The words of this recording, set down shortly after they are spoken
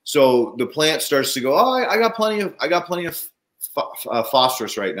So the plant starts to go, oh, I got plenty of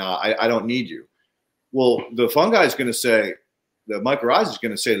phosphorus right now. I don't need you. Well, the fungi is going to say, the mycorrhiza is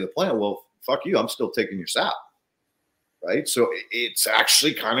going to say to the plant, well, fuck you, I'm still taking your sap, right? So it's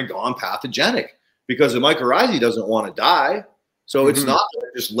actually kind of gone pathogenic because the mycorrhiza doesn't want to die. So it's not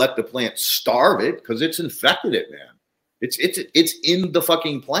going to just let the plant starve it because it's infected it, man. It's in the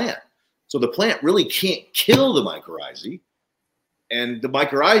fucking plant. So the plant really can't kill the mycorrhizae. And the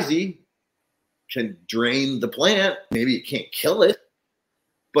mycorrhizae can drain the plant. Maybe it can't kill it.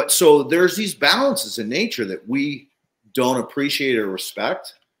 But so there's these balances in nature that we don't appreciate or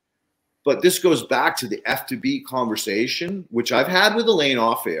respect. But this goes back to the F2B conversation, which I've had with Elaine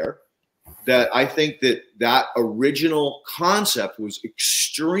off air, that I think that original concept was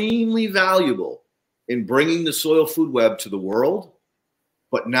extremely valuable in bringing the soil food web to the world.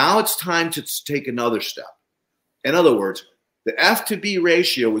 But now it's time to take another step. In other words, the F2B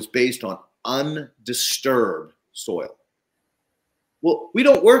ratio was based on undisturbed soil. Well, we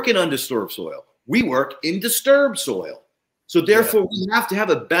don't work in undisturbed soil. We work in disturbed soil. So therefore, we have to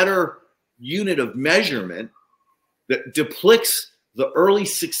have a better unit of measurement that depicts the early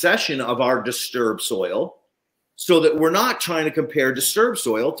succession of our disturbed soil so that we're not trying to compare disturbed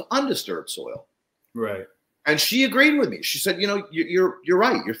soil to undisturbed soil. Right. And she agreed with me. She said, you're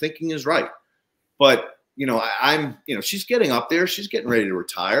right. Your thinking is right. But, she's getting up there. She's getting ready to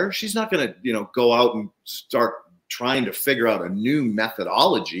retire. She's not going to, go out and start trying to figure out a new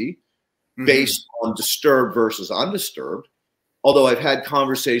methodology based on disturbed versus undisturbed. Although I've had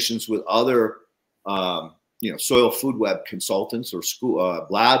conversations with other, soil food web consultants or school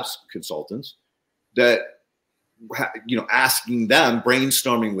labs consultants that, asking them,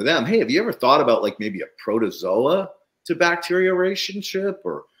 brainstorming with them, hey, have you ever thought about like maybe a protozoa to bacteria relationship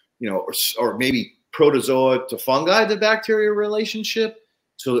or maybe protozoa to fungi to bacteria relationship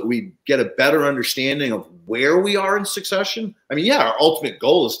so that we get a better understanding of where we are in succession? I mean, our ultimate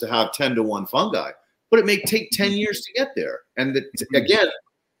goal is to have 10-to-1 fungi, but it may take 10 years to get there. And again,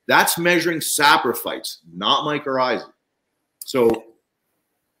 that's measuring saprophytes, not mycorrhizae. So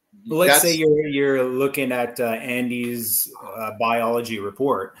let's say you're looking at Andy's biology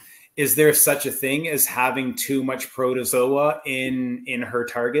report. Is there such a thing as having too much protozoa in her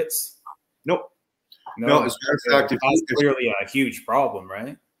targets? Nope. No, as a matter of fact, that's clearly a huge problem,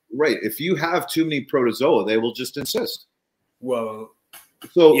 right? Right. If you have too many protozoa, they will just insist. Well,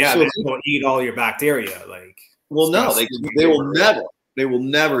 so they will eat all your bacteria. They will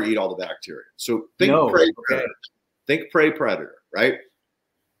never eat all the bacteria. So think predator. Think prey predator, right?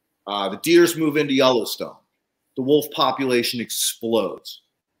 The deers move into Yellowstone. The wolf population explodes.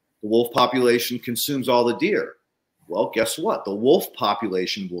 The wolf population consumes all the deer. Well, guess what? The wolf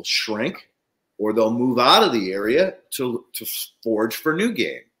population will shrink, or they'll move out of the area to forage for new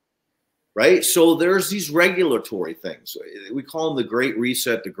game, right? So there's these regulatory things. We call them the Great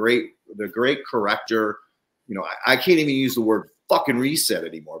Reset, the great corrector. I can't even use the word fucking reset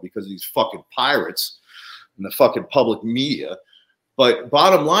anymore because of these fucking pirates and the fucking public media. But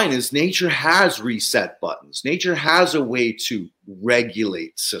bottom line is nature has reset buttons. Nature has a way to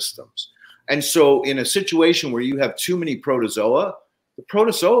regulate systems. And so in a situation where you have too many protozoa, the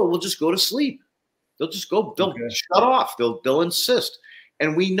protozoa will just go to sleep. They'll just go, they'll shut off. They'll insist.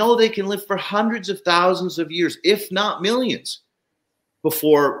 And we know they can live for hundreds of thousands of years, if not millions,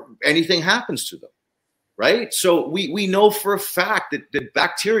 before anything happens to them, right? So we know for a fact that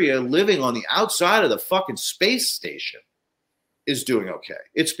bacteria living on the outside of the fucking space station is doing okay.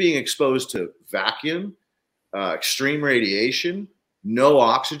 It's being exposed to vacuum, extreme radiation, no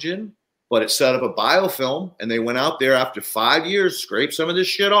oxygen, but it set up a biofilm, and they went out there after 5 years, scraped some of this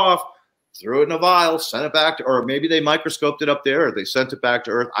shit off, threw it in a vial, sent it back to, or maybe they microscoped it up there, or they sent it back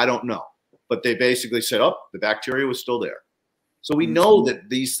to Earth. I don't know. But they basically said, the bacteria was still there. So we know that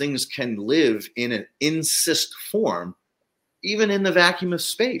these things can live in an incest form, even in the vacuum of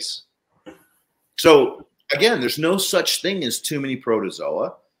space. So again, there's no such thing as too many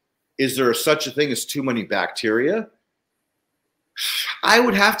protozoa. Is there such a thing as too many bacteria? I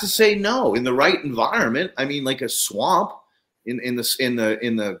would have to say no. In the right environment, I mean, like a swamp, in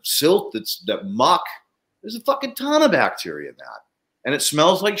the silt that muck, there's a fucking ton of bacteria in that, and it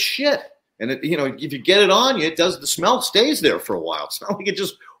smells like shit. And if you get it on you, the smell stays there for a while. It's not like it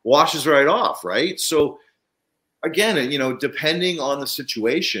just washes right off, right? So again, depending on the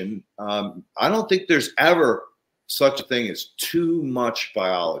situation, I don't think there's ever such a thing as too much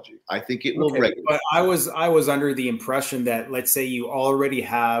biology. I think it will regulate. But I was under the impression that, let's say you already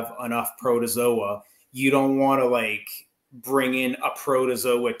have enough protozoa, you don't want to bring in a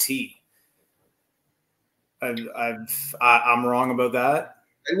protozoa tea. I'm wrong about that?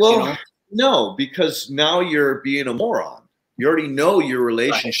 Well, you know? No, because now you're being a moron. You already know your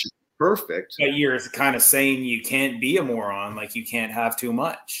relationship is perfect. But you're kind of saying you can't be a moron, like you can't have too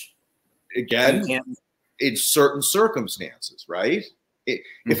much. Again, in certain circumstances, right?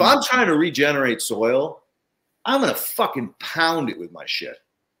 If I'm trying to regenerate soil, I'm going to fucking pound it with my shit,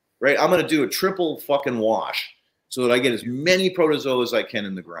 right? I'm going to do a triple fucking wash so that I get as many protozoa as I can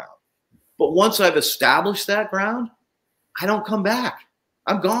in the ground. But once I've established that ground, I don't come back.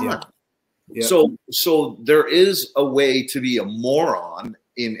 I'm gone. Yeah. Yeah. So there is a way to be a moron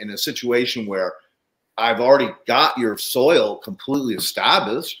in a situation where I've already got your soil completely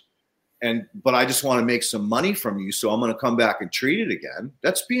established, but I just want to make some money from you, so I'm going to come back and treat it again.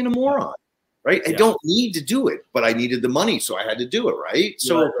 That's being a moron, right? Yeah. I don't need to do it, but I needed the money, so I had to do it, right?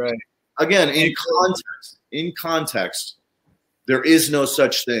 So again, in context, there is no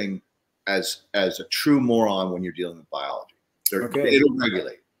such thing as a true moron when you're dealing with biology. It'll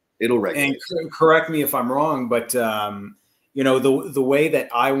regulate. It'll regulate. And correct me if I'm wrong, but you know, the way that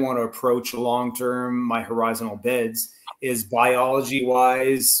I want to approach long-term my horizontal beds is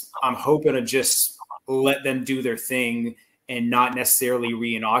biology-wise. I'm hoping to just let them do their thing and not necessarily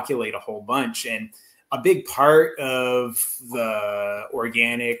re-inoculate a whole bunch. And a big part of the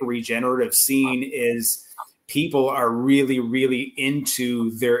organic regenerative scene is people are really, really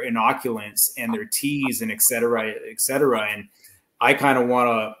into their inoculants and their teas and et cetera, et cetera. And I kind of want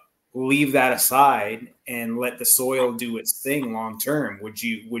to leave that aside and let the soil do its thing long term. Would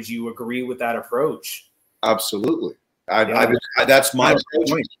you agree with that approach? Absolutely. That's my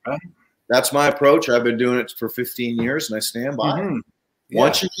approach. Right? That's my approach. I've been doing it for 15 years, and I stand by it. Yeah.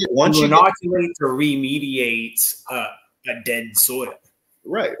 Once you inoculate to remediate a dead soil,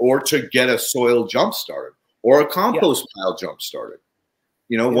 right? Or to get a soil jump started, or a compost pile jump started.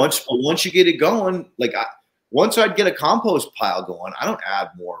 You know, once you get it going, like once I'd get a compost pile going, I don't add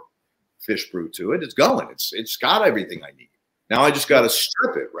more fish brew to it. It's going. It's got everything I need. Now I just got to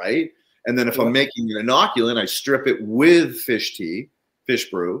strip it, right? And then if I'm making an inoculant, I strip it with fish tea, fish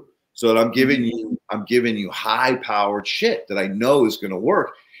brew, so that I'm giving you high-powered shit that I know is going to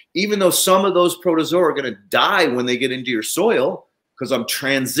work. Even though some of those protozoa are going to die when they get into your soil, because I'm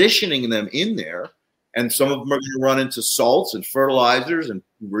transitioning them in there, and some of them are going to run into salts and fertilizers and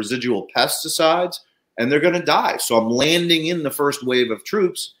residual pesticides, and they're going to die. So I'm landing in the first wave of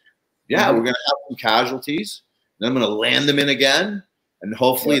troops. Yeah, we're going to have some casualties. Then I'm going to land them in again. And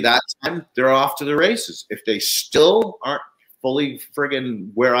hopefully that time they're off to the races. If they still aren't fully friggin'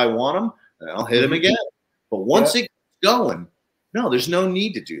 where I want them, then I'll hit them again. But once it gets going, no, there's no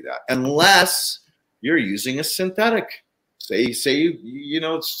need to do that unless you're using a synthetic. Say you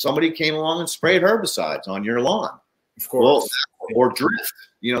know somebody came along and sprayed herbicides on your lawn, of course, or drift.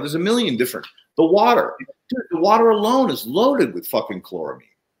 You know, there's a million different. The water alone is loaded with fucking chloramine.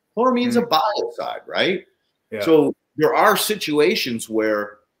 Chloramine's a biocide, right? Yeah. So there are situations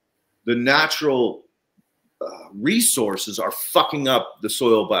where the natural resources are fucking up the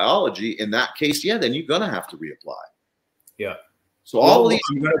soil biology. In that case, then you're going to have to reapply. Yeah. So all of these.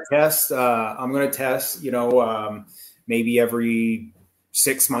 I'm going to test, you know, maybe every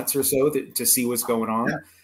 6 months or so to see what's going on.